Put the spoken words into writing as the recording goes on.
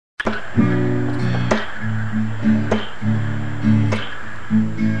Let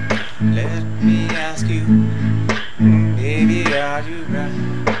me ask you, baby, are you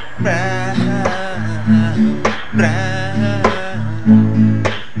brown, brown, brown?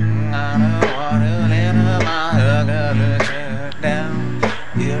 I don't wanna let my culture down.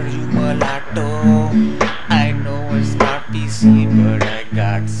 Here you mulatto, I know it's not PC, but I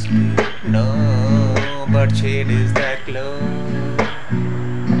got to know. But shade is that close?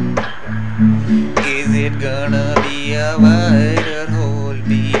 Is it gonna be a wide or whole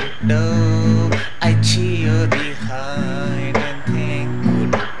beat though? I cheer behind and think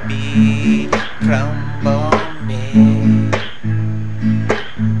could it be from Bombay?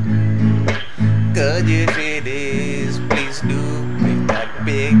 'Cause if it is, please do bring that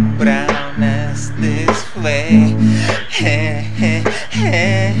big brown ass this way.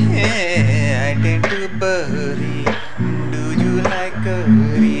 I tend to bury. Do you like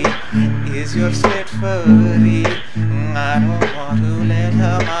curry? Is your sweat furry? I don't want to let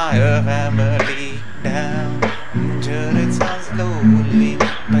my family down. Sure, it sounds lonely,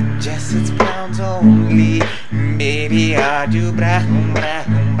 but just it's browns only. Baby, are you brown,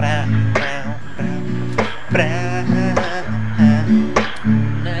 brown, brown, brown, brown, brown?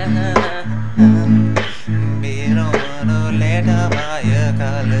 We don't wanna let my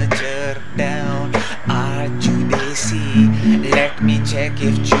culture down. Are you desi? Let me check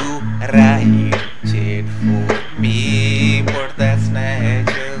if you right. Shade for me, put that snatch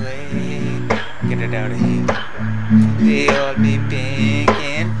away. Get it out of here. They all be pink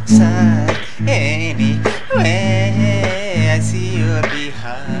inside. Anyway, I see you're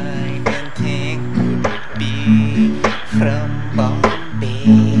behind and think could it be from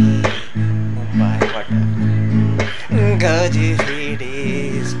Bombay? Mumbai, whatever. 'Cause if it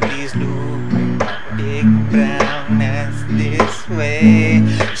is, please look my big brown ass this way,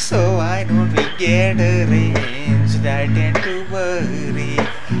 so I don't get arranged. I tend to worry.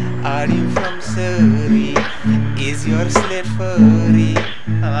 Are you from Surrey? Is your slit furry?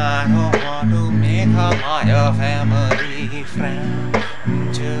 I don't want to make my family frown.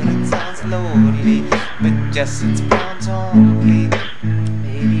 Sure, it sounds lonely, but just it's browns only.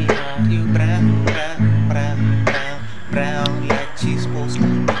 Baby, are you brown, brown, brown, brown, brown like she's supposed to be?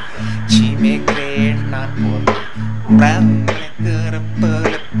 She make great, not poor. Brown like a ripple,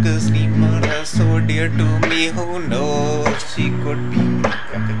 cause steamer is so dear to me. Who knows? She could be. I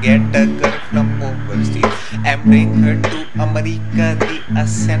could get a girl from overseas and bring her to America. The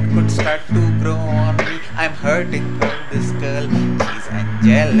accent could start to grow on me. I'm hurting for this girl. She's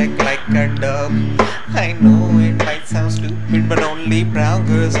angelic like a dove. I know it might sound stupid, but only brown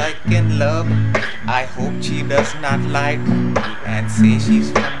girls I can love. I hope she does not lie to me and say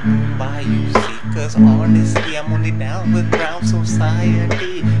she's from Mumbai, you see. 'Cause honestly, I'm only down with brown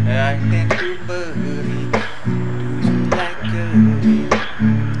society. I tend to bury. Do you like curry?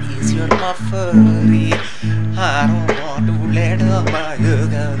 Is your mouth furry? I don't want to let my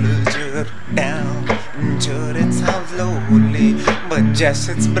culture down. Sure, it sounds lonely, but just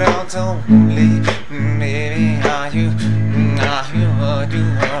it's browns only. Baby, are you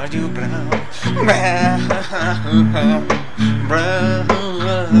brown? Brown, brown.